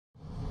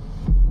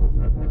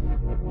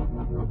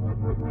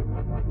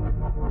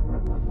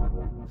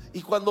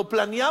Y cuando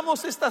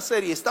planeamos esta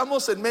serie,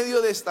 estamos en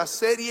medio de esta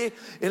serie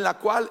en la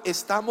cual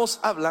estamos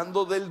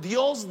hablando del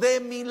Dios de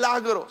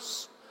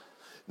milagros.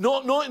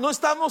 No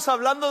estamos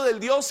hablando del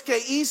Dios que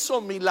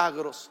hizo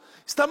milagros.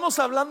 Estamos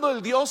hablando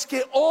del Dios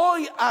que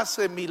hoy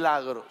hace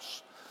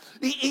milagros.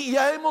 Y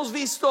ya hemos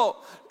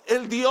visto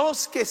el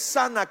Dios que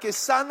sana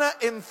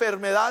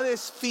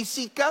enfermedades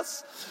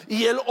físicas,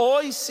 y Él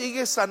hoy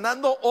sigue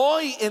sanando.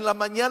 Hoy en la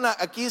mañana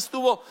aquí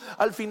estuvo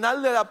al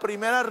final de la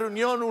primera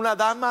reunión una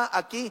dama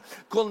aquí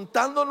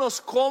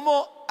contándonos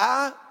cómo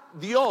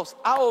Dios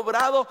ha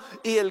obrado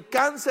y el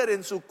cáncer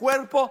en su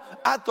cuerpo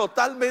ha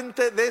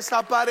totalmente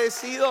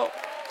desaparecido.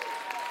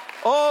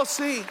 Oh,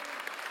 sí.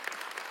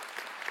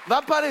 Va a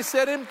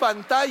aparecer en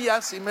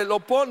pantalla, si me lo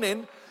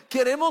ponen.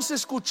 Queremos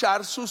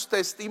escuchar sus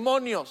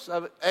testimonios.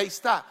 Ahí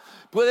está.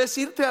 Puedes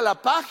irte a la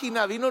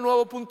página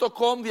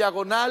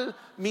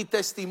vinonuevo.com/mi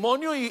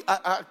testimonio y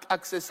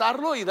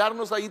accesarlo y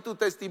darnos ahí tu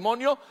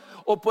testimonio.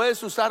 O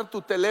puedes usar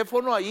tu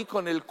teléfono ahí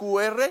con el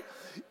QR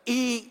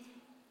y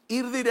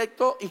ir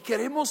directo. Y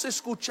queremos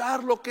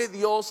escuchar lo que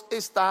Dios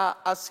está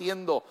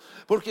haciendo,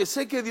 porque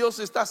sé que Dios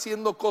está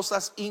haciendo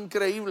cosas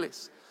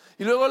increíbles.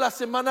 Y luego la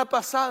semana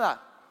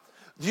pasada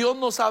Dios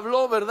nos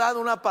habló, ¿verdad?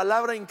 Una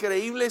palabra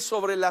increíble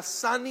sobre la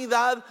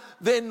sanidad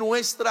de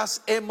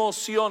nuestras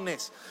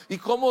emociones y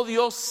cómo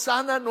Dios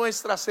sana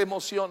nuestras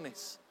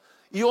emociones.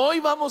 Y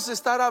hoy vamos a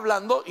estar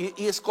hablando,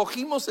 y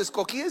escogí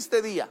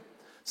este día.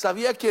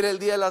 Sabía que era el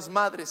Día de las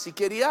Madres y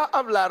quería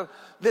hablar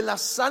de la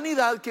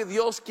sanidad que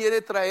Dios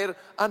quiere traer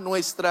a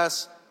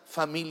nuestras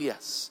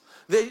familias.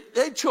 De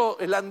hecho,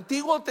 el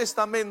Antiguo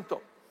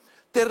Testamento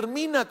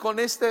termina con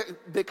esta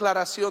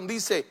declaración.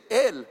 Dice,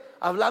 Él,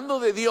 hablando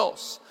de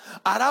Dios,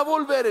 hará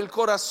volver el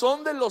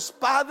corazón de los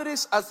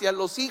padres hacia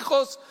los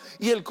hijos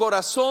y el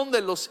corazón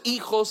de los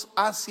hijos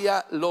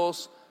hacia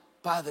los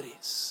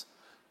padres.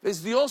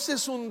 Pues Dios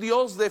es un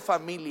Dios de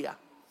familia.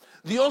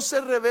 Dios se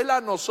revela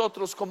a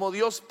nosotros como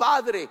Dios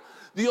Padre,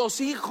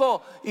 Dios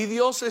Hijo y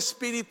Dios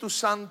Espíritu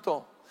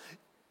Santo.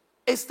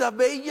 Esta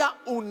bella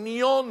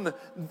unión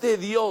de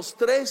Dios,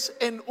 3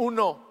 en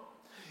 1.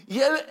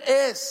 Y Él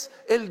es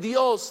el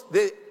Dios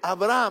de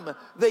Abraham,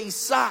 de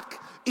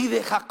Isaac y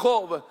de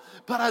Jacob.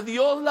 Para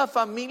Dios la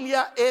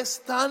familia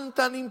es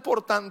tan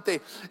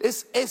importante,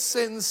 es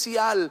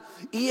esencial,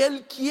 y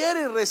Él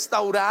quiere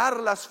restaurar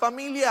las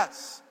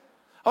familias.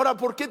 Ahora,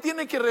 ¿por qué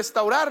tiene que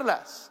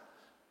restaurarlas?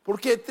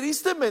 Porque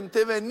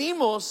tristemente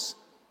venimos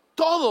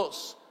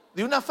todos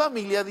de una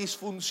familia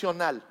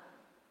disfuncional.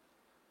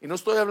 Y no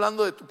estoy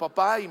hablando de tu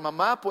papá y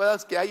mamá,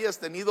 puedas que hayas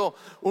tenido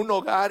un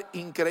hogar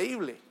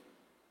increíble,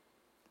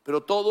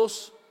 pero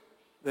todos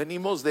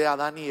venimos de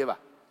Adán y Eva.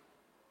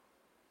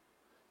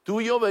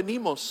 Tú y yo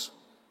venimos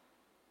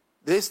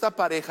de esta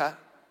pareja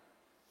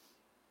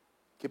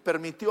que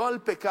permitió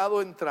al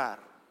pecado entrar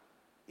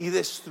y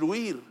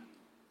destruir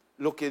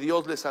lo que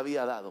Dios les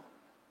había dado.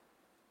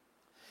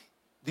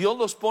 Dios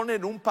los pone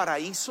en un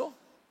paraíso.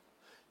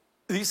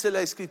 Dice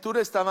la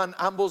Escritura, estaban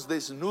ambos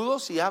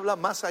desnudos, y habla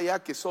más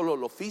allá que solo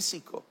lo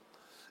físico.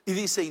 Y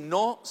dice, y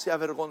no se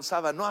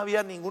avergonzaba, no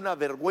había ninguna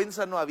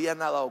vergüenza, no había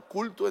nada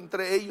oculto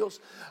entre ellos.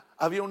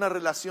 Había una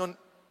relación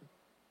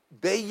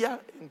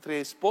bella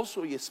entre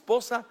esposo y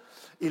esposa,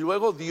 y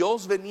luego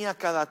Dios venía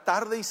cada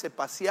tarde y se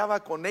paseaba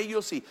con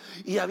ellos,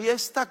 y había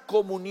esta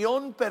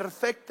comunión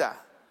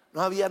perfecta.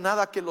 No había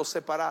nada que los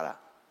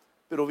separara,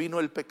 pero vino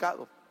el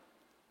pecado.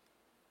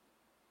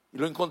 Y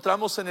lo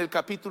encontramos en el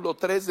capítulo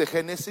 3 de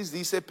Génesis.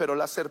 Dice, pero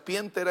la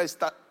serpiente era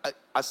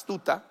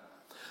astuta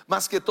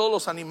más que todos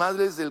los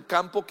animales del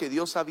campo que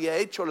Dios había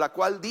hecho, la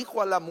cual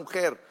dijo a la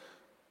mujer,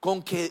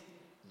 ¿con que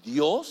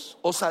Dios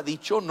os ha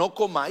dicho no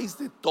comáis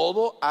de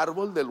todo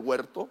árbol del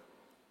huerto?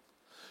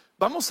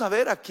 Vamos a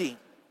ver aquí,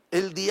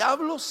 el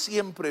diablo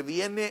siempre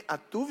viene a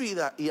tu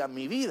vida y a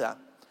mi vida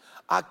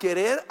a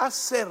querer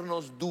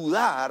hacernos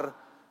dudar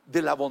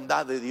de la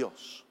bondad de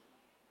Dios.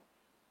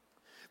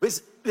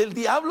 ¿Ves? El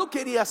diablo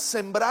quería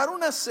sembrar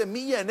una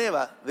semilla en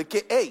Eva de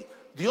que,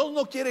 Dios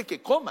no quiere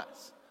que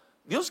comas,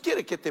 Dios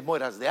quiere que te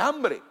mueras de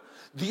hambre.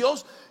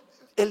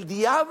 El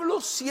diablo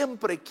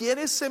siempre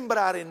quiere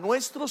sembrar en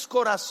nuestros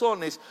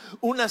corazones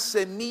una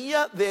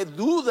semilla de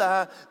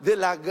duda de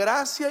la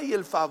gracia y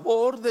el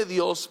favor de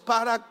Dios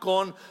para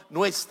con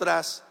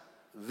nuestras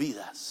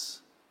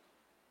vidas.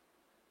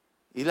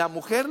 Y la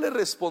mujer le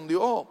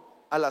respondió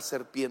a la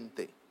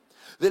serpiente,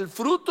 del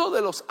fruto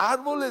de los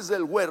árboles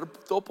del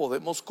huerto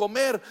podemos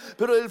comer,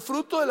 pero del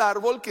fruto del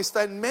árbol que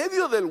está en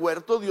medio del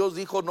huerto, Dios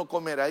dijo, no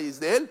comeréis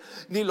de él,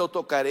 ni lo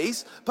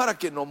tocaréis, para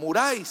que no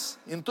muráis.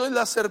 Entonces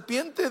la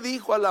serpiente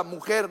dijo a la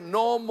mujer,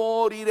 no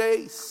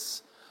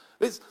moriréis.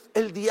 ¿Ves?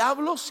 El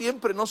diablo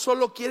siempre no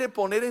solo quiere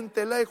poner en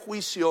tela de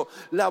juicio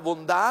la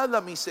bondad,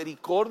 la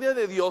misericordia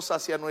de Dios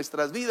hacia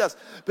nuestras vidas,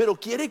 pero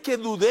quiere que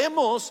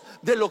dudemos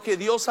de lo que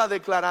Dios ha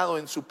declarado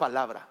en su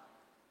palabra.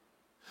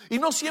 Y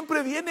no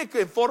siempre viene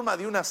en forma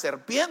de una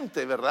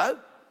serpiente,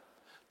 ¿verdad?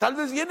 Tal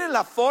vez viene en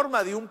la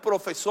forma de un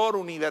profesor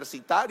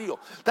universitario,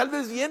 tal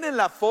vez viene en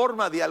la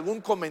forma de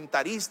algún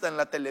comentarista en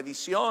la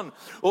televisión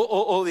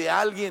o de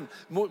alguien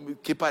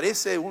que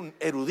parece un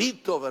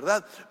erudito,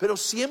 ¿verdad? Pero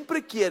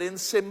siempre quieren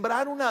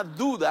sembrar una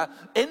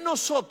duda en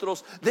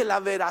nosotros de la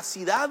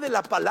veracidad de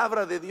la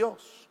palabra de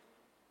Dios.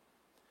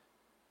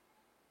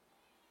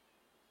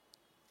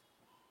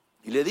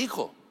 Y le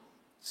dijo,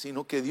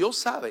 sino que Dios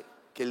sabe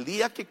que el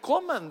día que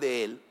coman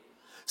de él,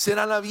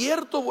 serán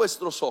abiertos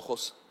vuestros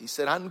ojos y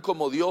serán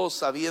como Dios,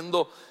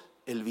 sabiendo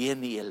el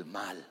bien y el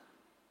mal.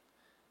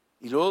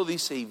 Y luego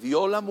dice, y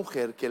vio la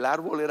mujer que el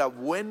árbol era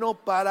bueno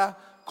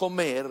para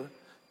comer,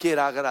 que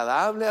era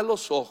agradable a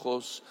los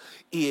ojos,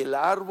 y el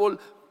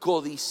árbol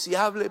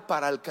codiciable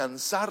para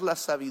alcanzar la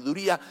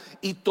sabiduría,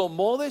 y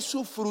tomó de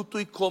su fruto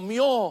y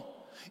comió,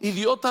 y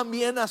dio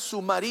también a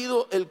su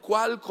marido, el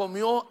cual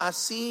comió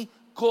así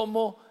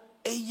como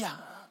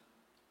ella.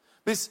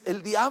 ¿Ves?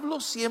 El diablo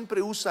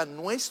siempre usa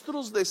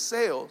nuestros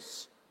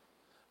deseos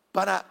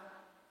para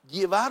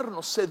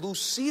llevarnos,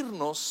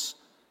 seducirnos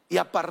y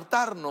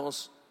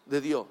apartarnos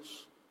de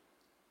Dios.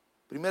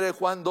 1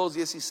 Juan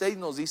 2:16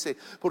 nos dice,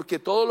 porque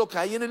todo lo que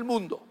hay en el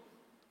mundo,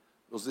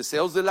 los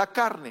deseos de la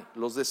carne,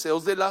 los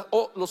deseos de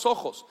los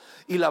ojos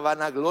y la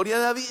vanagloria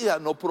de la vida,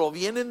 no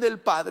provienen del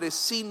Padre,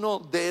 sino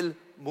del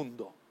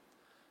mundo.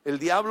 El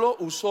diablo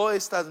usó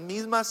estas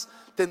mismas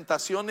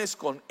tentaciones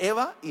con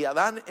Eva y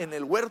Adán en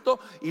el huerto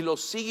y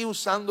los sigue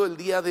usando el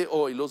día de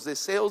hoy. Los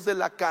deseos de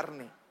la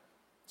carne,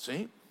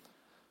 ¿sí?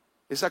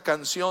 Esa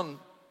canción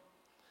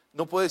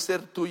no puede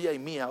ser tuya y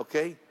mía, ¿ok?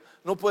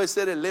 No puede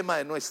ser el lema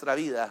de nuestra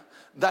vida.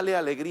 Dale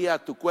alegría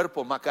a tu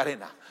cuerpo,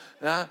 Macarena.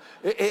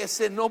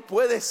 Ese no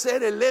puede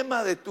ser el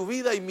lema de tu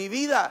vida y mi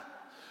vida.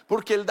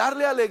 Porque el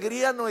darle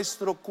alegría a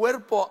nuestro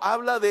cuerpo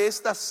habla de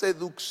esta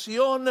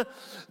seducción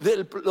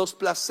de los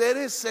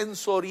placeres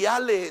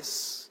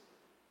sensoriales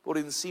por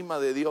encima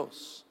de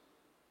Dios.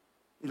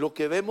 Y lo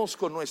que vemos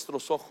con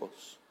nuestros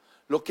ojos,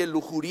 lo que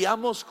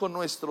lujuriamos con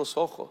nuestros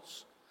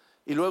ojos,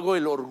 y luego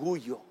el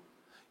orgullo,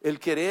 el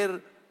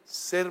querer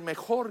ser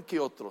mejor que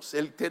otros,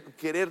 el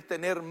querer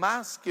tener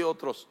más que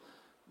otros,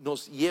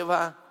 nos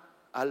lleva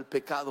al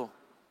pecado.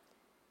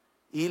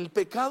 Y el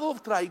pecado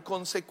trae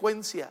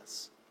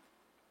consecuencias.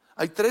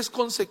 Hay 3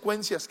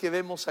 consecuencias que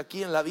vemos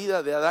aquí en la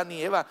vida de Adán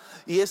y Eva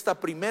y esta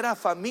primera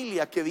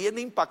familia que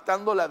viene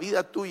impactando la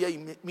vida tuya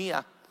y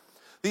mía.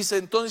 Dice,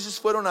 entonces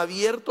fueron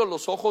abiertos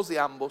los ojos de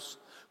ambos,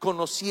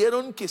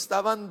 conocieron que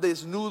estaban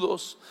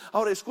desnudos.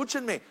 Ahora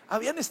escúchenme,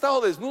 habían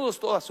estado desnudos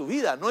toda su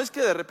vida. No es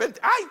que de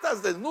repente, ¡ay,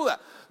 estás desnuda!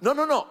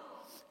 No,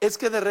 es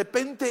que de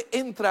repente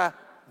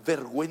entra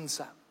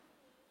vergüenza.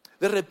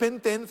 De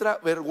repente entra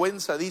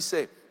vergüenza,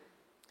 dice.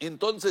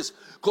 Entonces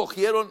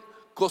cosieron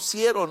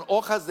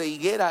hojas de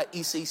higuera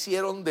y se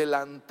hicieron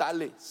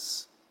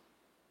delantales.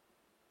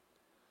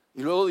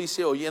 Y luego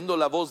dice, oyendo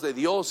la voz de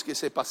Dios que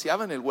se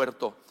paseaba en el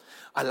huerto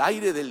al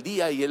aire del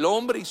día, y el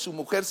hombre y su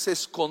mujer se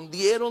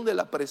escondieron de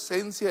la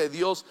presencia de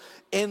Dios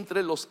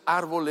entre los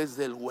árboles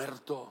del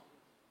huerto.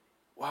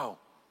 Wow.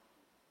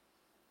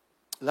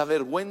 La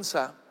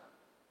vergüenza,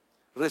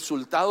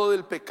 resultado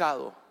del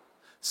pecado,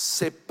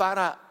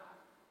 separa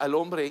al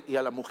hombre y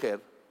a la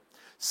mujer.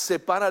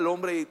 Separa al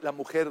hombre y la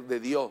mujer de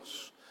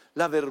Dios.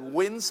 La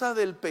vergüenza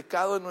del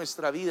pecado en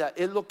nuestra vida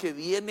es lo que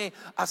viene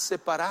a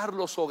separar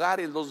los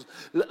hogares,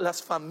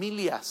 las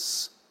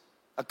familias,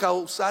 a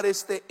causar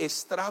este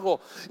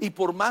estrago. Y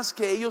por más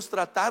que ellos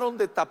trataron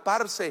de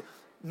taparse,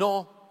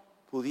 no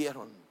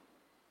pudieron.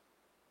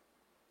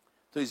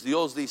 Entonces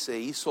Dios dice,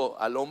 hizo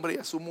al hombre y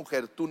a su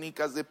mujer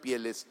túnicas de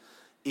pieles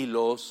y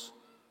los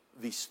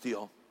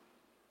vistió.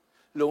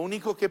 Lo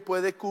único que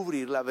puede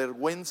cubrir la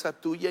vergüenza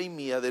tuya y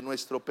mía de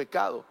nuestro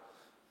pecado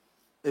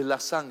es la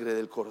sangre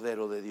del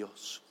Cordero de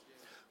Dios.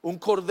 Un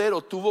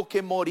cordero tuvo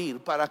que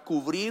morir para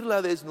cubrir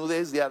la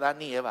desnudez de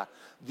Adán y Eva.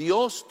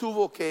 Dios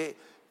tuvo que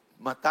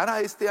matar a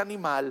este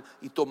animal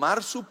y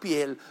tomar su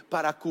piel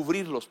para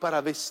cubrirlos,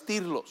 para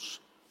vestirlos.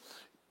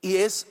 Y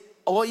es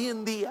hoy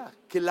en día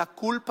que la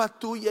culpa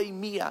tuya y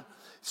mía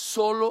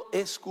solo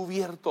es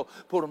cubierto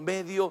por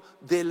medio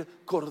del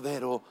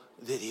Cordero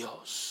de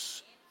Dios.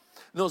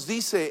 Nos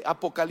dice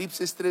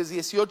Apocalipsis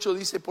 3:18,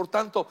 dice, por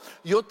tanto,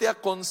 yo te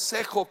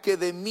aconsejo que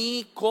de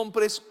mí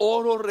compres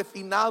oro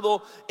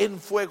refinado en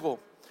fuego.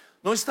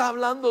 No está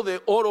hablando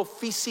de oro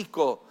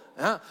físico,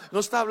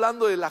 no está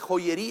hablando de la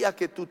joyería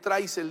que tú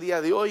traes el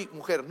día de hoy,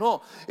 mujer.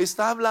 No,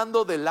 está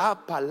hablando de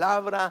la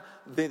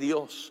palabra de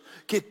Dios.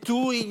 Que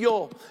tú y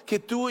yo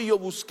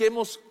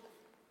busquemos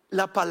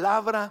la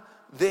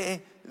palabra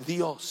de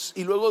Dios.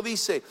 Y luego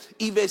dice,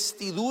 y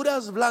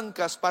vestiduras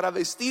blancas para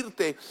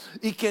vestirte,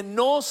 y que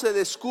no se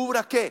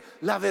descubra ¿qué?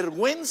 La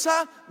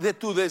vergüenza de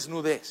tu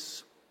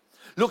desnudez.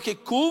 Lo que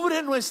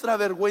cubre nuestra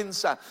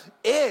vergüenza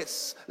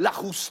es la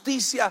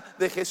justicia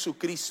de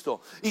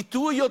Jesucristo. Y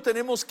tú y yo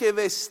tenemos que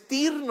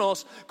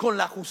vestirnos con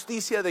la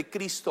justicia de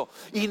Cristo.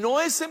 Y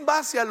no es en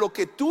base a lo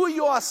que tú y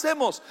yo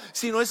hacemos,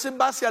 sino es en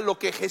base a lo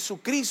que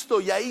Jesucristo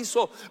ya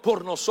hizo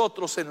por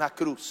nosotros en la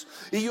cruz.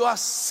 Y yo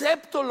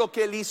acepto lo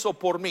que Él hizo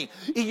por mí.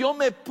 Y yo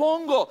me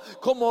pongo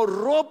como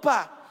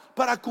ropa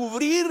para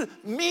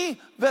cubrir mi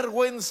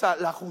vergüenza,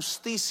 la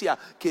justicia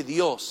que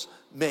Dios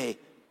me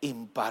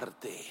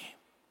imparte.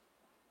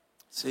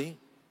 ¿Sí?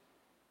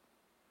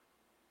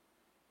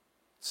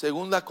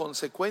 Segunda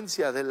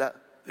consecuencia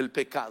del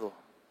pecado.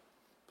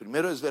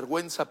 Primero es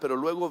vergüenza, pero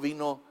luego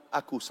vino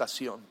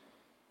acusación.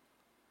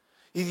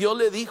 Y Dios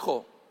le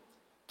dijo: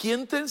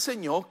 ¿quién te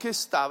enseñó que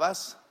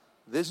estabas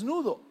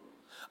desnudo?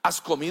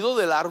 ¿Has comido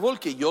del árbol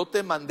que yo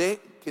te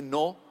mandé que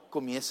no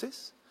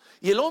comieses?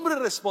 Y el hombre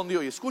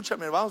respondió, y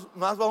escúchame,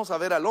 vamos a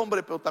ver al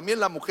hombre, pero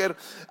también la mujer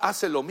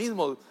hace lo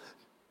mismo.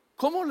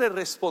 ¿Cómo le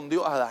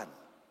respondió Adán?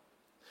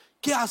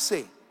 ¿Qué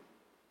hace?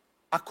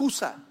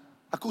 Acusa,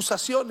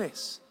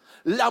 acusaciones.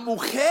 La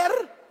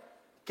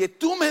mujer que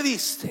tú me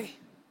diste,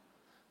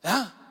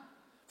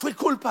 fue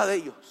culpa de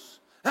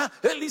ellos.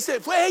 Él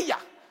dice, fue ella,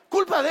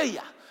 culpa de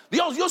ella.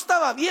 Dios, yo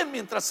estaba bien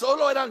mientras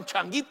solo eran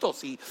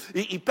changuitos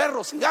y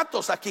perros y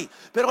gatos aquí,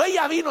 pero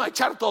ella vino a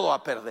echar todo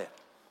a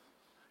perder.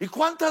 ¿Y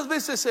cuántas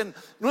veces en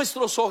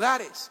nuestros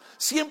hogares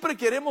siempre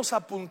queremos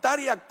apuntar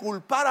y a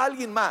culpar a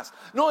alguien más?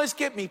 No, es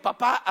que mi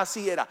papá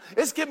así era,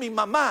 es que mi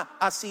mamá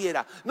así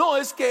era, no,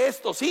 es que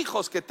estos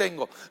hijos que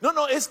tengo,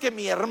 no, es que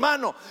mi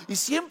hermano. Y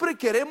siempre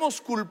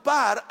queremos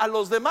culpar a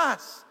los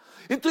demás.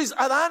 Entonces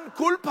Adán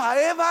culpa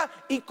a Eva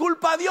y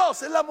culpa a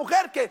Dios. Es la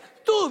mujer que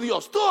tú,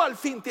 Dios, tú al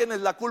fin tienes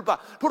la culpa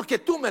porque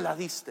tú me la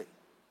diste.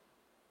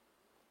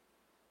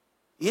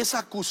 Y esa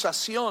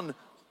acusación,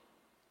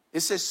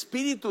 ese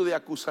espíritu de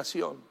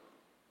acusación,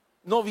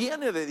 no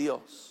viene de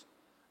Dios,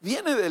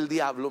 viene del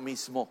diablo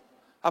mismo.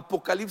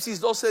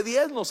 Apocalipsis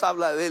 12:10 nos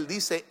habla de él.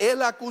 Dice,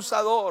 el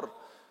acusador,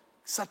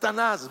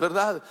 Satanás,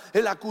 ¿verdad?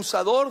 El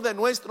acusador de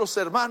nuestros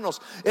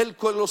hermanos, el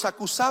que los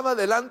acusaba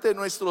delante de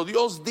nuestro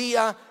Dios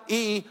día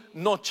y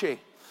noche.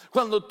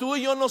 Cuando tú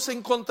y yo nos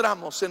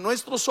encontramos en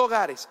nuestros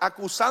hogares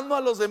acusando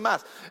a los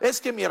demás,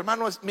 es que mi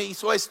hermano me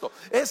hizo esto,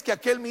 es que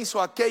aquel me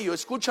hizo aquello.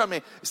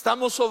 Escúchame,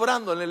 estamos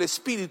obrando en el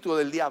espíritu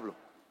del diablo.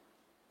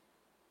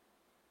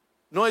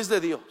 No es de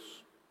Dios.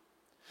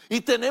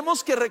 Y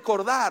tenemos que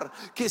recordar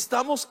que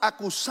estamos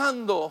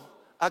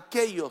acusando a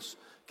aquellos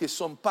que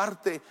son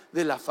parte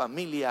de la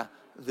familia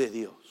de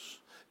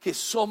Dios, que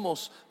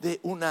somos de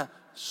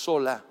una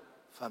sola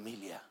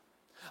familia.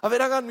 A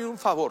ver, háganme un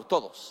favor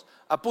todos,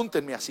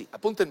 apúntenme así,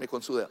 apúntenme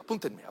con su dedo,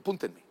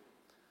 apúntenme.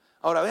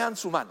 Ahora vean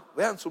su mano,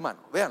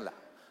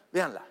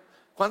 véanla.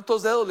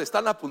 ¿Cuántos dedos le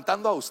están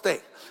apuntando a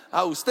usted?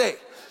 A usted.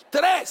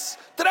 Tres.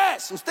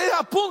 Usted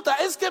apunta,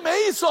 es que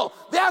me hizo.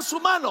 Vea su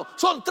mano,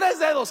 son 3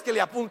 dedos que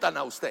le apuntan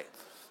a usted.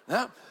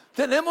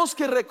 Tenemos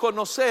que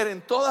reconocer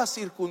en toda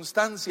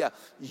circunstancia,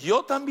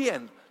 yo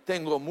también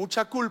tengo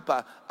mucha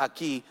culpa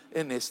aquí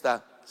en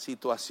esta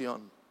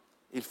situación.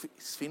 Y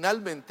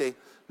finalmente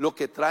lo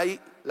que trae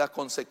la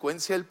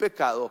consecuencia del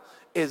pecado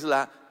es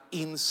la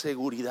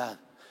inseguridad.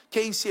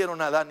 ¿Qué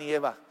hicieron Adán y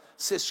Eva?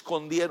 Se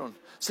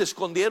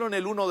escondieron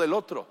el uno del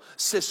otro,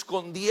 se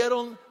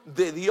escondieron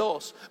de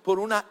Dios por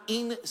una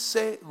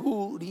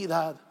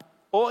inseguridad.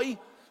 Hoy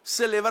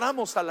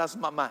celebramos a las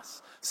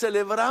mamás,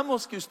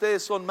 celebramos que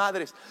ustedes son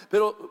madres,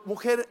 pero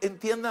mujer,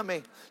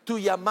 entiéndame, tu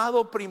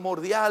llamado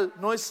primordial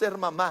no es ser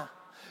mamá.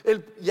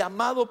 El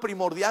llamado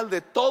primordial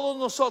de todos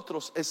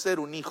nosotros es ser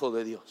un hijo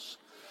de Dios.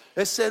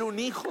 Es ser un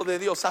hijo de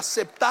Dios,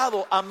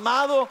 aceptado,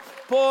 amado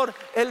por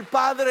el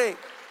Padre.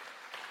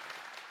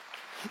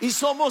 Y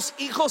somos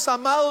hijos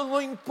amados, no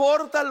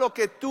importa lo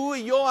que tú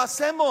y yo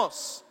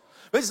hacemos.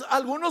 ¿Ves?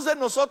 Algunos de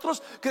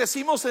nosotros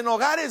crecimos en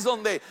hogares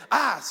donde,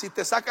 si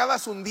te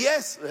sacabas un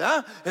 10,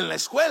 ¿verdad?, en la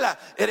escuela,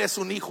 eres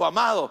un hijo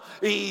amado.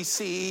 Y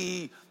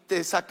si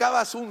te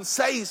sacabas un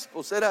 6,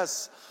 pues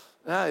eras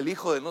el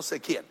hijo de no sé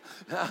quién,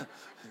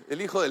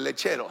 el hijo del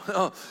lechero,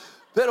 ¿no?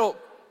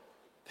 Pero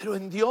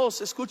en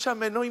Dios,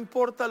 escúchame, no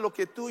importa lo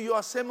que tú y yo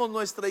hacemos,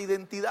 nuestra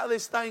identidad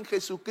está en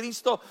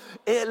Jesucristo.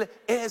 Él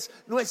es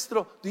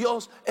nuestro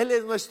Dios, Él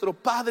es nuestro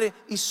Padre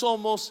y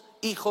somos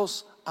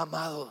hijos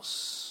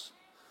amados.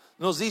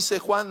 Nos dice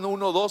Juan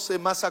 1:12,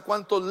 más a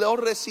cuantos lo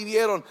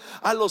recibieron,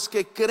 a los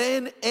que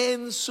creen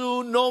en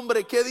su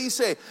nombre. ¿Qué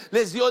dice?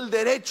 Les dio el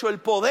derecho,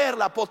 el poder,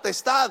 la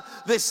potestad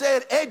de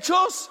ser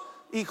hechos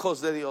hijos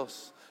de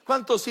Dios.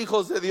 ¿Cuántos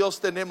hijos de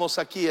Dios tenemos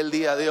aquí el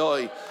día de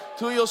hoy?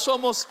 Tú y yo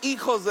somos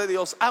hijos de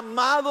Dios,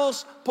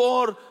 amados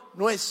por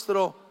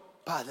nuestro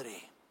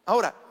Padre.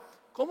 Ahora,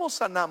 ¿cómo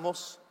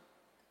sanamos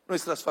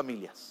nuestras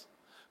familias?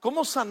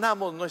 ¿Cómo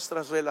sanamos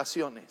nuestras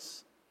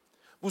relaciones?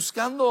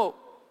 Buscando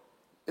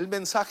el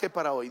mensaje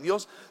para hoy,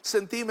 Dios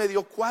me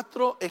dio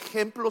 4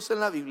 ejemplos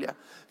en la Biblia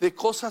de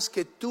cosas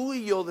que tú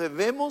y yo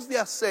debemos de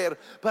hacer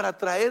para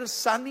traer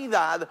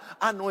sanidad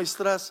a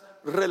nuestras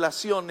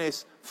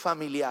relaciones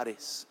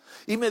familiares.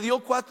 Y me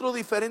dio 4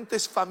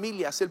 diferentes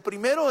familias. El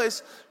primero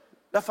es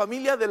la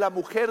familia de la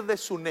mujer de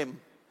Sunem.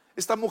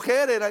 Esta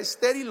mujer era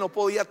estéril, no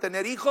podía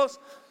tener hijos,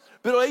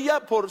 pero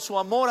ella, por su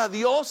amor a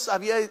Dios,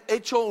 había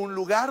hecho un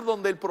lugar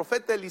donde el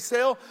profeta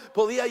Eliseo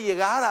podía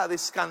llegar a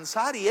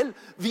descansar. Y él,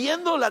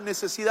 viendo la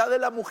necesidad de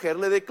la mujer,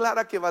 le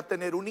declara que va a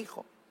tener un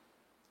hijo.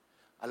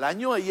 Al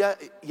año ella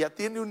ya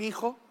tiene un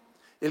hijo,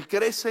 él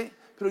crece,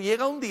 pero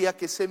llega un día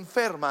que se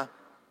enferma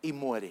y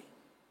muere.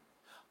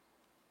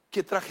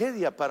 Qué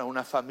tragedia para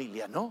una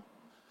familia, ¿no?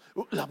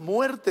 La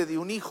muerte de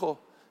un hijo.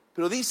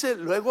 Pero dice,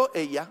 luego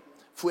ella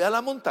fue a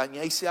la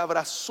montaña y se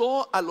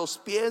abrazó a los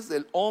pies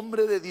del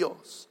hombre de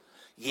Dios.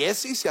 Y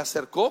ese se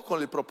acercó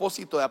con el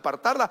propósito de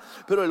apartarla,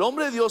 pero el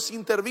hombre de Dios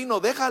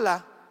intervino: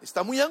 déjala,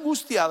 está muy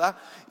angustiada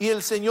y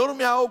el Señor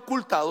me ha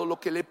ocultado lo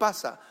que le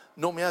pasa,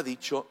 no me ha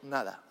dicho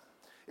nada.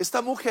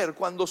 Esta mujer,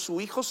 cuando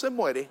su hijo se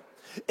muere,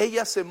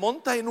 ella se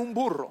monta en un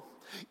burro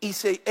y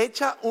se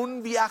echa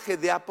un viaje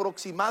de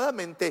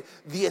aproximadamente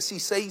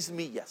 16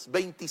 millas,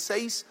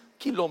 26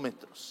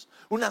 kilómetros,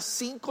 unas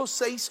 5 o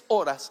 6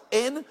 horas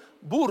en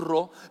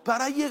burro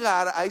para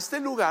llegar a este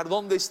lugar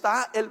donde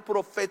está el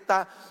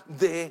profeta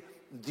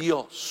de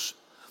Dios.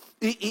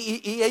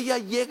 Y ella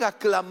llega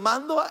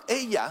clamando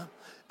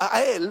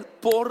a él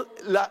por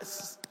la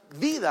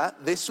vida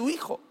de su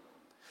hijo.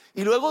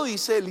 Y luego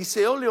dice,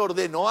 Eliseo le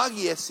ordenó a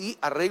Giesi: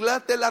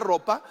 arréglate la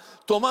ropa,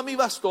 toma mi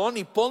bastón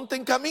y ponte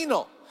en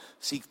camino.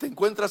 Si te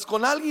encuentras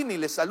con alguien y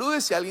le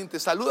saludes, si alguien te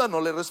saluda,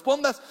 no le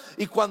respondas,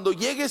 y cuando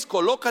llegues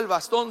coloca el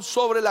bastón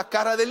sobre la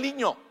cara del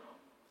niño.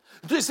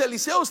 Entonces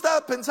Eliseo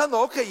estaba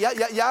pensando: ok,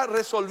 ya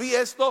resolví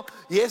esto.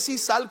 Giesi,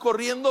 sal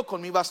corriendo con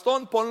mi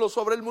bastón, ponlo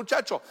sobre el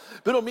muchacho.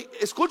 Pero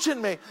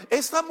escúchenme,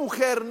 esta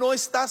mujer no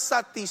está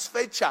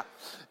satisfecha.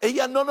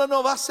 Ella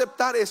no va a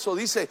aceptar eso.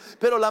 Dice: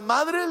 pero la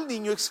madre del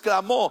niño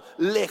exclamó: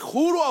 le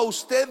juro a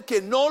usted que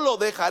no lo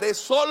dejaré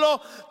solo,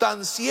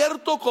 tan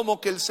cierto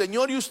como que el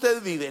Señor y usted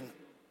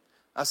viven.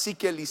 Así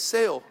que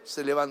Eliseo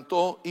se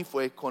levantó y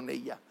fue con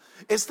ella.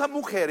 Esta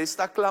mujer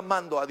está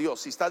clamando a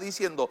Dios y está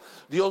diciendo: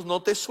 Dios,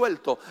 no te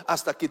suelto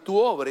hasta que tú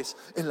obres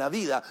en la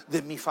vida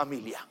de mi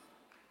familia.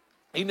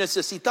 Y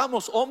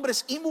necesitamos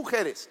hombres y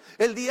mujeres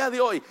el día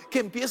de hoy que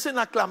empiecen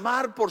a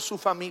clamar por su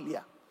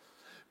familia.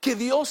 Que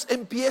Dios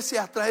empiece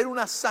a traer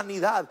una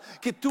sanidad.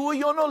 Que tú y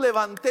yo nos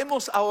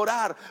levantemos a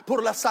orar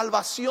por la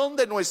salvación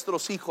de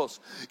nuestros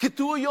hijos. Que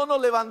tú y yo nos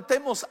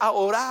levantemos a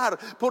orar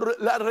por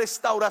la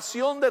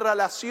restauración de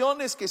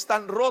relaciones que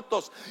están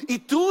rotos. Y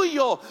tú y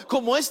yo,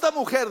 como esta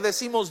mujer,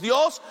 decimos: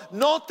 Dios,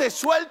 no te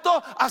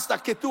suelto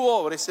hasta que tú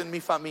obres en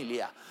mi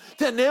familia.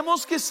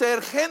 Tenemos que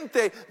ser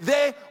gente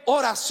de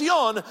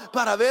oración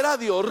para ver a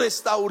Dios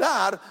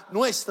restaurar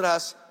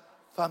nuestras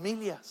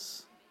familias.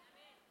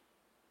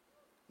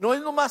 No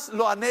es nomás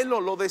lo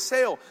anhelo, lo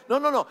deseo.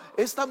 No.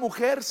 Esta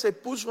mujer se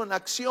puso en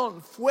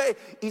acción,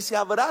 fue y se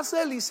abraza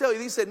a Eliseo y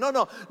dice: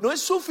 no es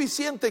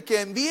suficiente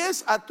que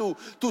envíes a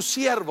tu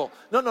siervo.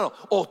 No.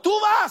 O tú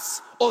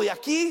vas, o de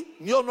aquí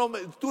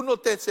tú no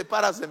te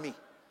separas de mí.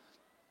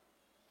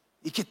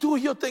 Y que tú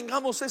y yo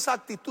tengamos esa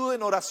actitud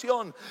en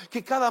oración.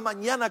 Que cada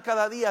mañana,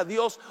 cada día,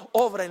 Dios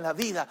obra en la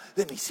vida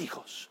de mis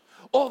hijos,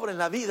 obra en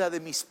la vida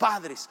de mis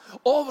padres,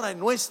 obra en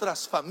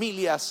nuestras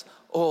familias,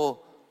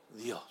 oh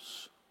Dios.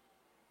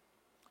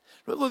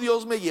 Luego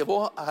Dios me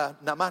llevó a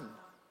Naamán.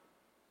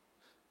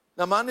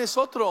 Naamán es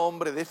otro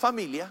hombre de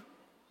familia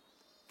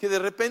que de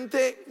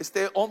repente,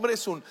 este hombre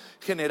es un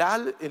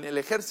general en el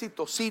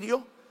ejército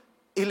sirio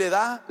y le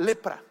da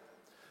lepra.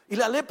 Y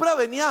la lepra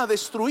venía a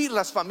destruir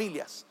las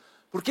familias,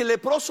 porque el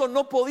leproso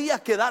no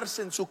podía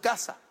quedarse en su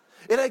casa.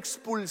 Era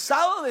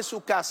expulsado de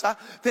su casa,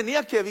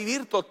 tenía que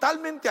vivir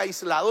totalmente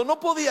aislado, no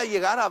podía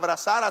llegar a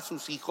abrazar a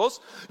sus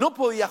hijos, no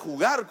podía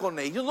jugar con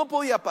ellos, no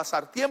podía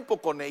pasar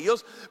tiempo con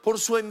ellos por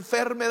su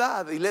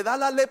enfermedad, y le da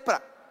la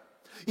lepra.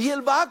 Y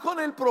él va con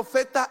el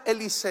profeta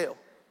Eliseo.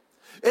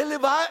 Él le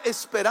va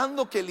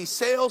esperando que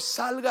Eliseo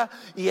salga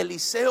y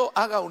Eliseo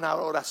haga una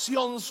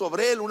oración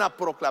sobre él, una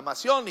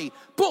proclamación, y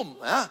 ¡pum!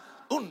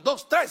 1,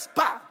 2, 3,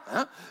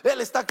 ¡pa!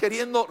 Él está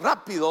queriendo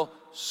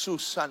rápido su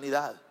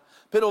sanidad.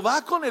 Pero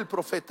va con el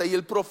profeta y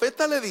el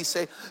profeta le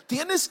dice: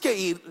 tienes que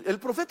ir. El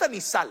profeta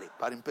ni sale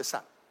para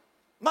empezar.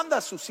 Manda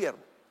a su siervo: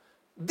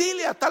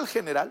 dile a tal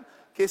general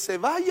que se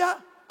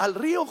vaya al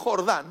río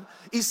Jordán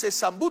y se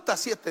zambuta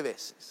 7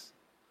 veces.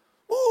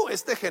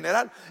 Este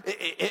general,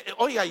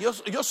 oiga, yo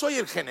soy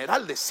el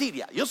general de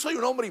Siria, yo soy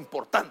un hombre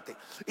importante,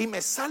 y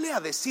me sale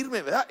a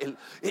decirme, ¿verdad?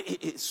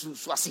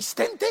 Su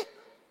asistente,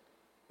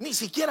 ni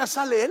siquiera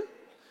sale él,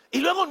 y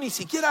luego ni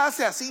siquiera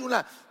hace así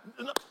una...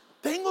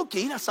 Tengo que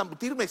ir a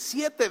zambutirme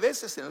 7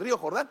 veces en el río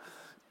Jordán.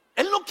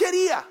 Él no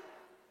quería,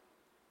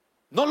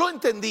 no lo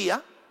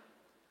entendía,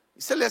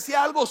 y se le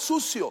hacía algo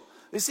sucio.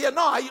 Decía: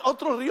 no, hay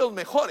otros ríos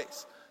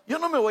mejores, yo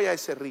no me voy a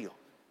ese río.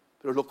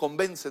 Pero lo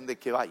convencen de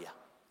que vaya.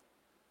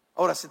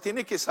 Ahora se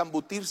tiene que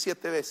zambutir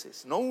 7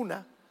 veces, no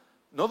 1,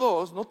 no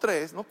 2, no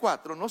 3, no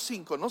 4, no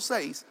 5, no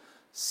 6,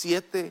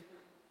 7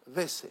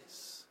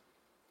 veces.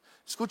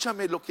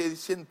 Escúchame, lo que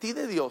sentí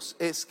de Dios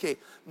es que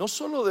no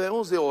solo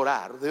debemos de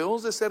orar,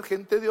 debemos de ser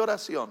gente de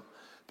oración,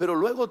 pero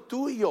luego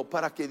tú y yo,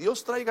 para que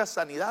Dios traiga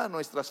sanidad a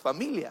nuestras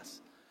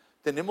familias,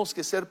 tenemos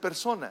que ser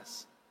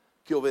personas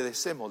que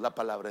obedecemos la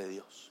palabra de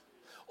Dios.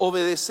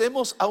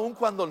 Obedecemos aun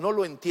cuando no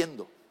lo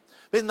entiendo.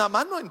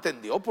 Naamán no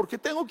entendió: ¿por qué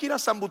tengo que ir a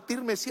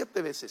zambutirme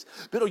 7 veces?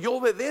 Pero yo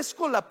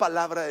obedezco la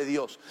palabra de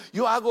Dios.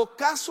 Yo hago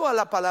caso a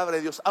la palabra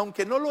de Dios,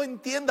 aunque no lo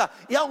entienda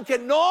y aunque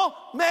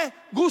no me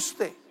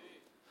guste.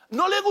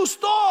 No le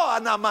gustó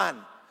a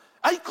Naamán.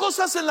 Hay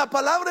cosas en la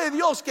palabra de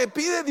Dios que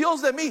pide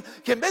Dios de mí,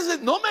 que en vez de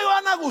no me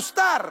van a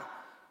gustar,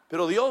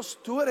 pero Dios,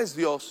 tú eres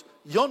Dios,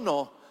 yo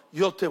no,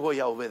 yo te voy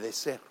a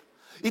obedecer.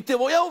 Y te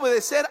voy a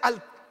obedecer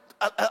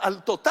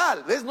al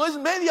total, ¿ves? No es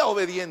media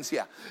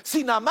obediencia.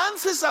 Si Naamán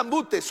se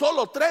zambute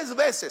solo 3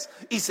 veces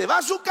y se va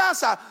a su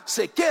casa,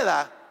 se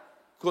queda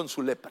con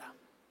su lepra.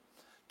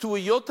 Tú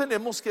y yo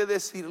tenemos que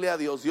decirle a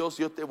Dios: Dios,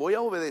 yo te voy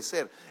a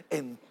obedecer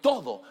en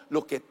todo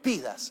lo que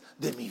pidas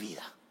de mi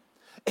vida,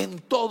 en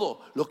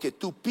todo lo que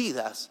tú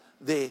pidas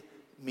de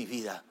mi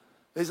vida.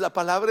 ¿Ves? La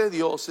palabra de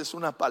Dios es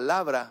una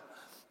palabra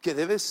que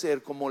debe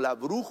ser como la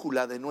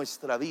brújula de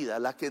nuestra vida,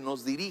 la que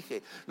nos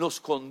dirige, nos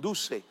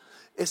conduce.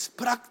 Es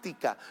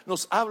práctica,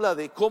 nos habla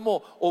de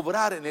cómo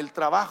obrar en el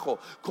trabajo,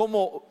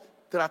 cómo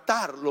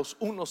tratar los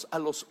unos a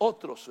los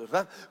otros,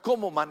 ¿verdad?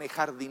 Cómo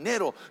manejar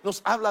dinero.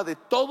 Nos habla de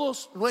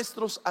todos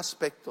nuestros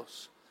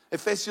aspectos.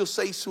 Efesios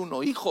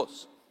 6:1: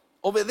 hijos,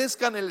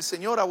 obedezcan el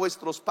Señor a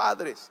vuestros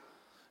padres.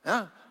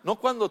 No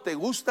cuando te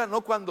gusta,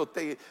 no cuando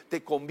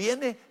te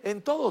conviene,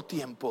 en todo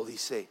tiempo,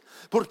 dice,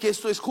 porque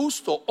esto es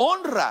justo.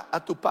 Honra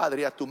a tu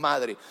padre y a tu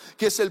madre,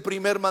 que es el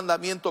primer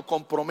mandamiento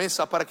con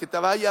promesa, para que te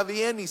vaya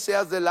bien y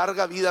seas de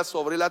larga vida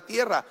sobre la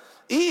tierra.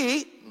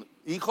 Y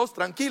hijos,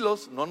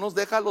 tranquilos, no nos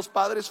deja a los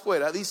padres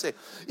fuera. Dice: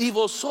 y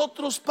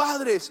vosotros,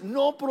 padres,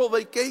 no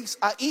provoquéis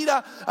a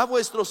ira a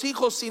vuestros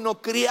hijos,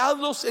 sino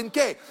criadlos ¿en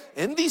qué?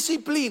 En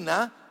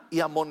disciplina y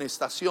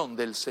amonestación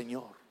del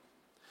Señor.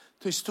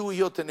 Entonces tú y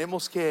yo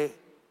tenemos que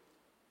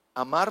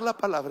amar la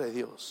palabra de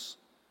Dios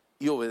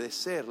y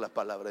obedecer la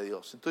palabra de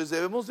Dios. Entonces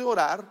debemos de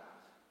orar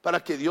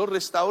para que Dios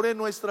restaure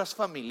nuestras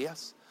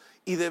familias,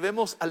 y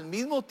debemos al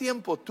mismo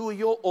tiempo tú y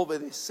yo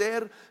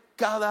obedecer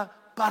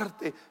cada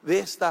parte de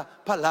esta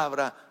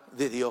palabra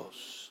de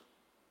Dios.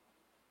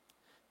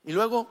 Y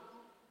luego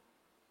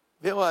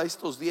veo a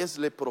estos 10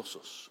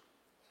 leprosos.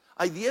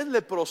 Hay 10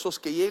 leprosos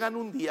que llegan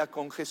un día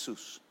con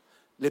Jesús,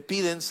 le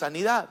piden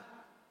sanidad.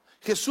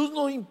 Jesús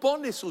no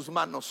impone sus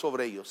manos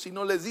sobre ellos,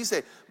 sino les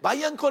dice: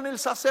 vayan con el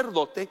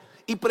sacerdote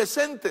y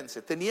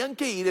preséntense. Tenían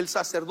que ir, el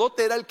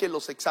sacerdote era el que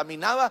los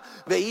examinaba,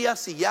 veía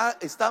si ya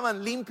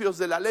estaban limpios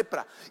de la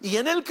lepra, y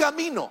en el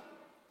camino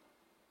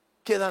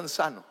quedan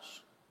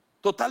sanos,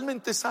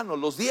 totalmente sanos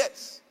los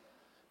 10.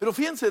 Pero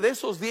fíjense, de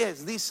esos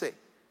 10 dice: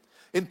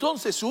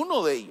 entonces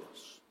uno de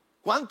ellos,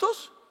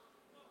 ¿cuántos?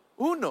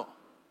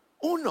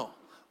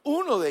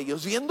 Uno de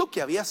ellos, viendo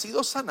que había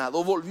sido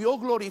sanado, volvió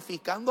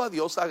glorificando a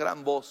Dios a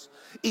gran voz,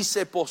 y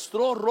se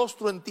postró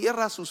rostro en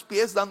tierra a sus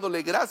pies,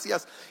 dándole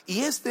gracias.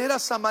 Y este era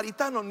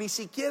samaritano, ni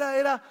siquiera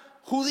era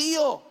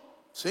judío,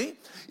 ¿sí?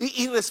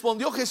 Y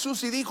respondió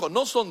Jesús y dijo: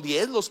 ¿no son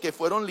 10 los que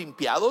fueron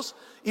limpiados?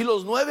 ¿Y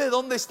los 9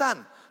 dónde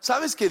están?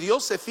 ¿Sabes que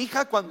Dios se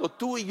fija cuando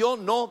tú y yo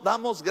no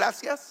damos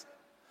gracias?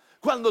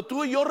 Cuando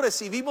tú y yo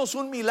recibimos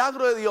un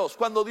milagro de Dios,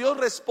 cuando Dios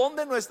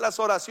responde nuestras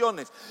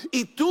oraciones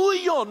y tú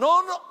y yo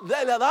no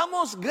le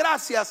damos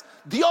gracias,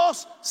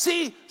 Dios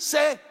sí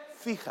se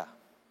fija.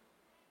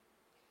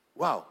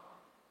 Wow.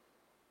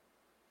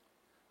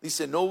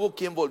 Dice: no hubo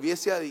quien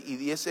volviese y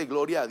diese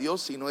gloria a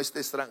Dios sino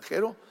este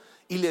extranjero.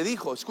 Y le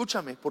dijo: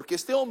 escúchame, porque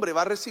este hombre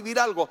va a recibir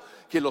algo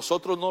que los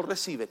otros no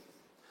reciben.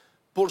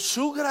 Por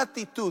su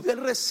gratitud, él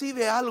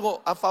recibe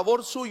algo a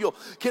favor suyo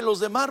que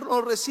los demás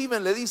no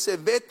reciben. Le dice: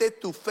 vete,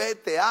 tu fe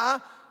te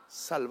ha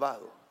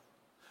salvado.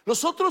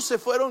 Los otros se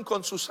fueron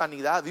con su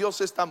sanidad. Dios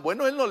es tan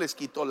bueno, Él no les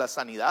quitó la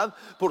sanidad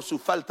por su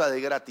falta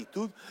de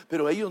gratitud,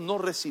 pero ellos no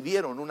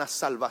recibieron una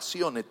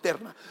salvación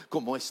eterna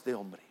como este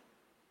hombre,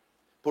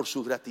 por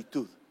su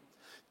gratitud.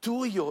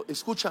 Tú y yo,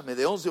 escúchame,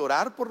 debemos de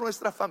orar por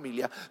nuestra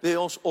familia,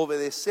 debemos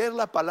obedecer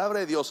la palabra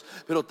de Dios,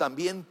 pero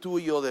también tú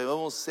y yo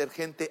debemos ser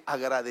gente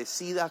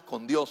agradecida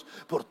con Dios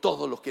por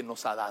todo lo que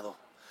nos ha dado.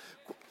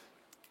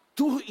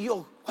 Tú y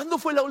yo, ¿cuándo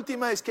fue la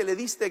última vez que le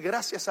diste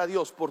gracias a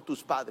Dios por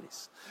tus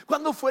padres?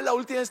 ¿Cuándo fue la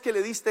última vez que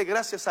le diste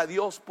gracias a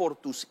Dios por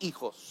tus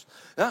hijos?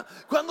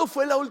 ¿Cuándo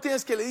fue la última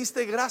vez que le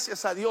diste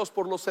gracias a Dios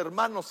por los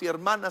hermanos y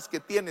hermanas que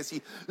tienes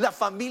y la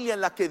familia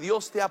en la que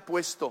Dios te ha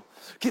puesto?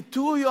 Que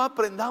tú y yo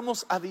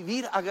aprendamos a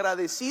vivir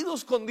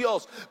agradecidos con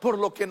Dios por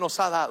lo que nos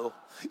ha dado,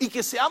 y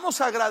que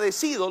seamos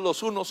agradecidos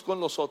los unos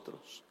con los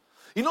otros.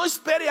 Y no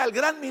espere al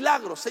gran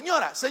milagro.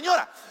 Señora,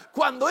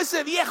 cuando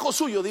ese viejo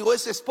suyo, digo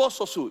ese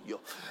esposo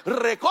suyo,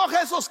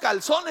 recoja esos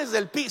calzones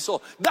del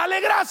piso,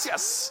 dale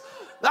gracias,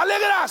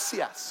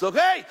 ¿ok?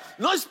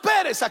 No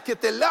esperes a que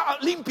te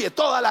limpie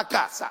toda la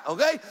casa,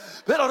 ¿ok?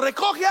 Pero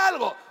recoge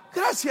algo.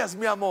 Gracias,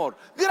 mi amor,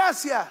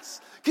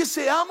 gracias. Que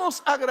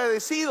seamos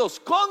agradecidos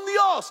con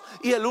Dios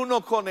y el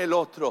uno con el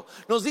otro.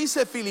 Nos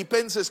dice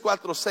Filipenses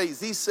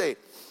 4:6,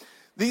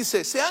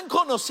 dice: sean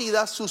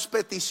conocidas sus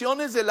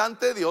peticiones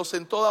delante de Dios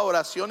en toda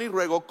oración y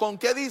ruego. ¿Con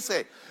qué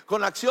dice?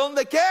 Con acción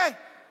de ¿qué?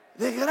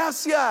 De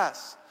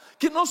gracias.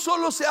 Que no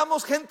solo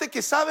seamos gente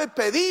que sabe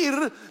pedir,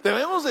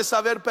 debemos de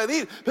saber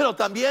pedir, pero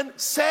también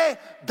sé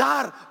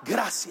dar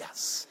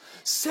gracias.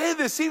 Sé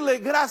decirle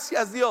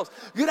gracias, Dios,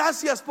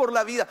 gracias por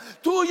la vida.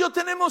 Tú y yo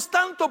tenemos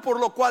tanto por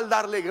lo cual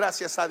darle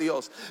gracias a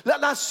Dios. La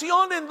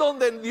nación en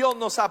donde Dios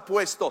nos ha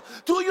puesto.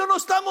 Tú y yo no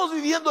estamos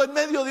viviendo en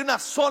medio de una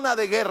zona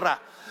de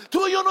guerra.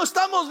 Tú y yo no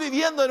estamos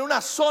viviendo en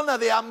una zona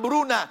de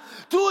hambruna.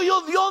 Tú y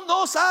yo, Dios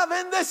nos ha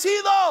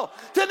bendecido.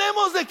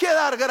 Tenemos de qué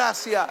dar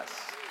gracias.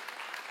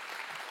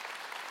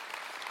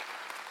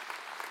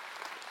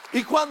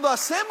 Y cuando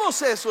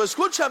hacemos eso,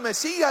 escúchame,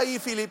 sigue ahí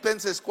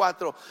Filipenses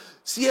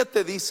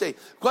 4:7 dice,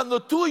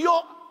 cuando tú y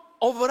yo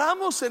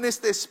obramos en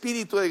este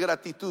espíritu de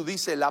gratitud,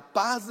 dice, la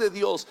paz de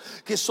Dios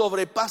que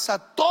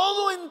sobrepasa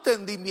todo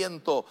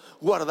entendimiento,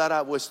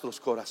 guardará vuestros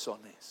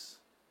corazones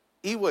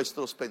y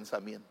vuestros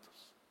pensamientos.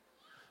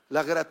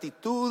 La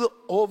gratitud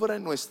obra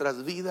en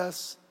nuestras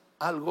vidas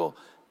algo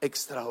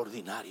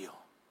extraordinario.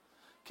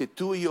 Que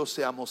tú y yo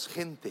seamos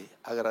gente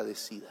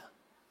agradecida.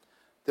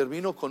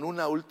 Termino con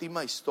una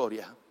última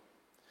historia,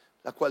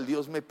 la cual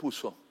Dios me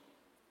puso.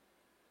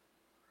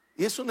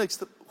 Y es una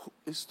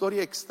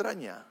historia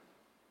extraña.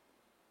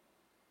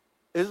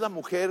 Es la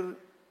mujer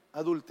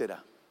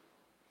adúltera.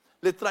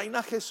 Le traen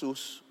a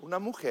Jesús una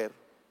mujer,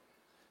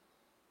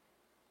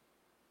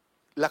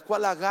 la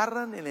cual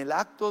agarran en el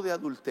acto de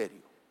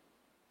adulterio.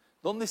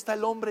 ¿Dónde está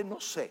el hombre? No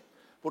sé,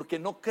 porque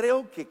no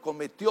creo que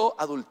cometió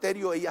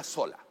adulterio ella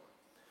sola.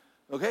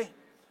 ¿Ok?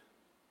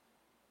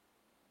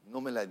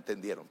 No me la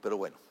entendieron, pero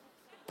bueno.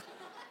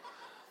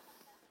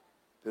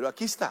 Pero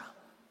aquí está.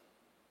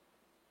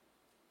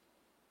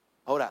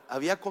 Ahora,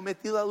 ¿había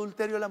cometido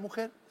adulterio la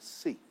mujer?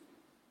 Sí.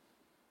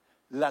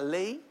 ¿La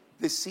ley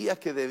decía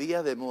que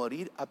debía de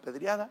morir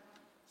apedreada?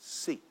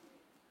 Sí.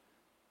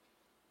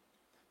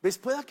 ¿Ves?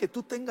 Pueda que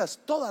tú tengas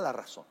toda la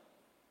razón.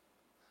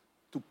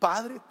 Tu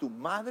padre, tu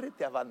madre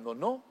te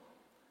abandonó.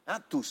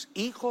 Tus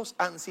hijos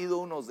han sido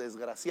unos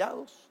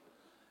desgraciados.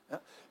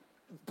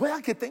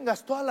 Pueda que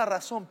tengas toda la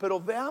razón, pero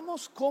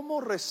veamos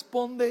cómo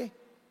responde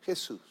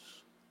Jesús.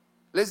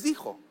 Les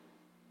dijo: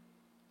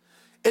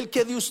 el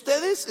que de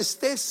ustedes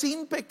esté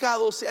sin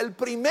pecado sea el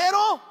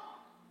primero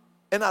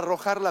en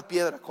arrojar la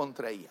piedra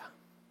contra ella.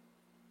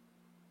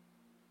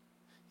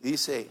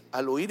 Dice,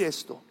 al oír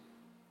esto,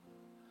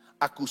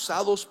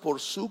 acusados por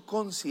su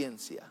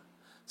conciencia,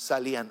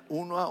 salían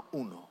uno a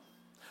uno,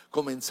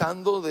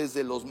 comenzando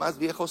desde los más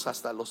viejos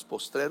hasta los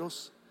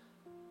postreros,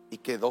 y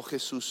quedó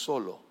Jesús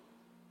solo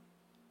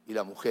y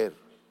la mujer.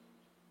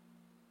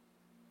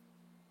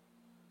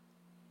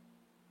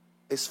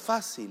 Es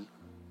fácil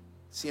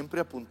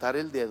siempre apuntar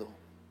el dedo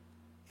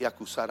y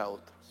acusar a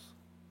otros.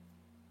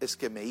 Es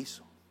que me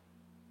hizo,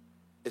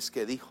 es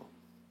que dijo.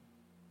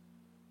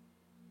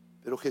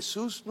 Pero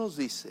Jesús nos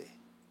dice,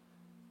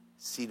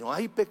 si no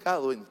hay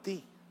pecado en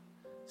ti,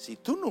 si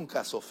tú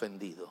nunca has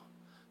ofendido,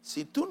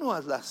 si tú no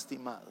has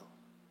lastimado,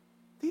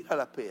 tira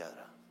la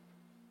piedra.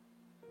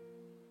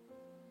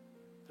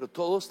 Pero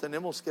todos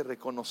tenemos que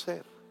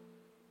reconocer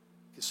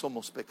que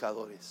somos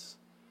pecadores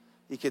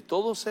y que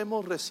todos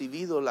hemos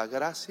recibido la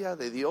gracia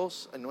de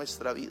Dios en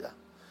nuestra vida.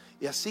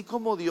 Y así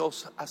como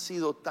Dios ha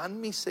sido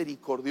tan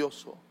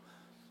misericordioso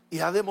y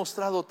ha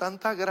demostrado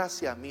tanta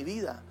gracia en mi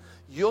vida,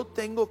 yo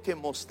tengo que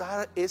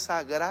mostrar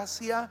esa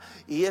gracia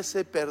y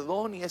ese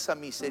perdón y esa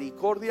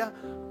misericordia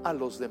a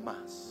los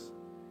demás.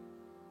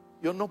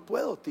 Yo no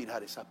puedo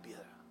tirar esa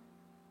piedra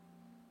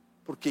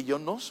porque yo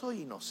no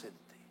soy inocente.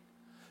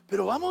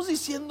 Pero vamos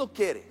diciendo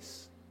que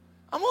eres,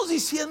 vamos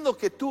diciendo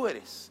que tú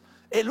eres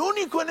el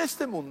único en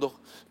este mundo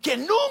que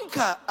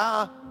nunca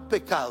ha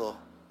pecado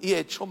y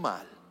hecho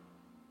mal.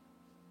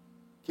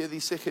 ¿Qué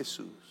dice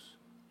Jesús?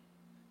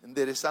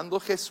 Enderezando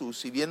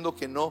Jesús y viendo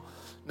que no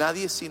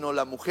nadie sino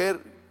la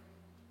mujer,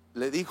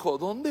 le dijo: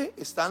 ¿dónde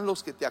están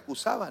los que te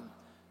acusaban?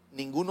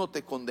 ¿Ninguno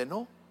te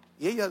condenó?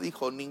 Y ella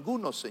dijo: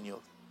 ninguno,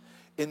 Señor.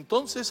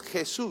 Entonces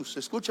Jesús,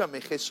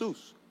 escúchame,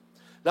 Jesús,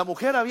 ¿la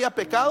mujer había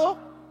pecado?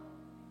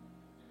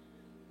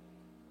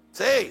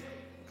 Sí.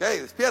 Ok,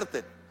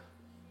 despierten.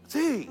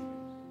 Sí.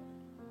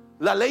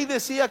 ¿La ley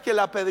decía que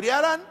la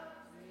apedrearan?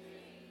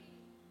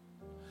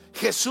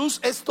 ¿Jesús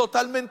es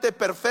totalmente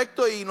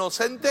perfecto e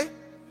inocente?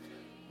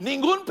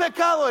 Ningún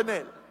pecado en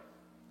él.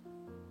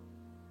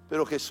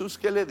 Pero Jesús,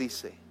 ¿qué le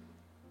dice?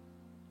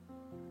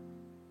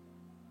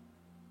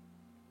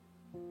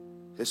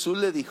 Jesús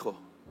le dijo: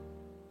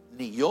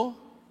 ni yo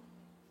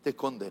te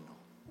condeno.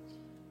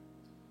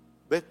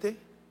 Vete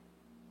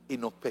y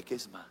no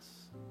peques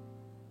más.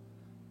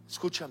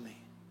 Escúchame,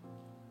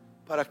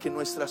 para que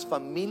nuestras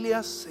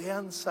familias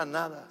sean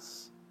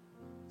sanadas,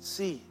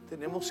 sí,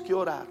 tenemos que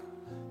orar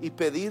y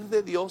pedir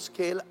de Dios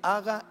que Él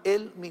haga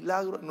el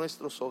milagro en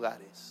nuestros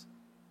hogares.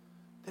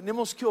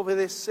 Tenemos que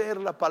obedecer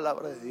la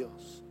palabra de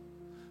Dios,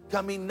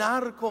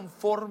 caminar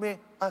conforme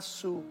a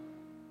su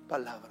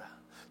palabra.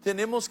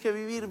 Tenemos que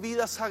vivir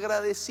vidas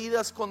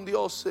agradecidas con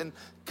Dios en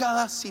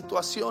cada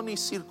situación y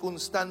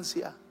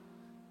circunstancia.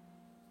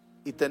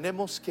 Y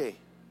tenemos que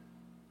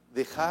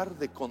dejar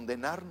de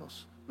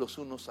condenarnos los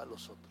unos a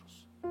los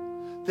otros.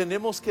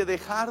 Tenemos que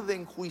dejar de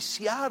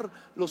enjuiciar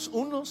los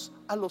unos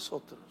a los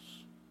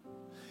otros.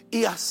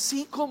 Y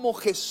así como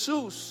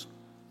Jesús,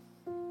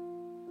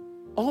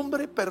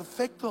 hombre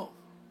perfecto,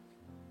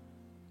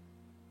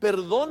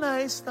 perdona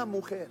a esta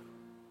mujer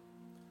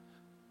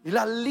y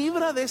la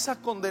libra de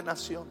esa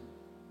condenación.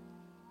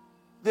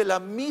 De la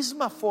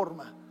misma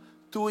forma,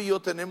 tú y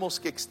yo tenemos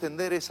que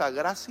extender esa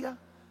gracia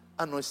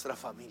a nuestra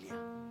familia,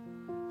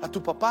 a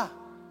tu papá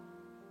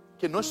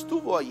que no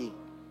estuvo allí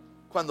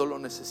cuando lo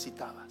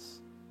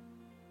necesitabas,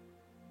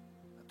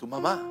 a tu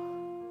mamá,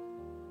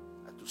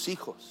 a tus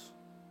hijos,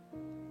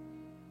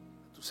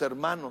 a tus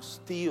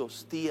hermanos,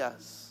 tíos,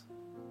 tías,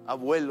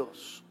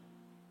 abuelos.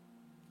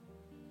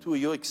 Tú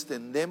y yo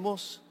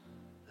extendemos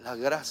la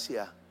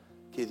gracia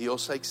que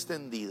Dios ha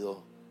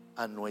extendido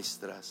a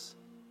nuestras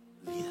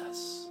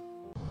vidas.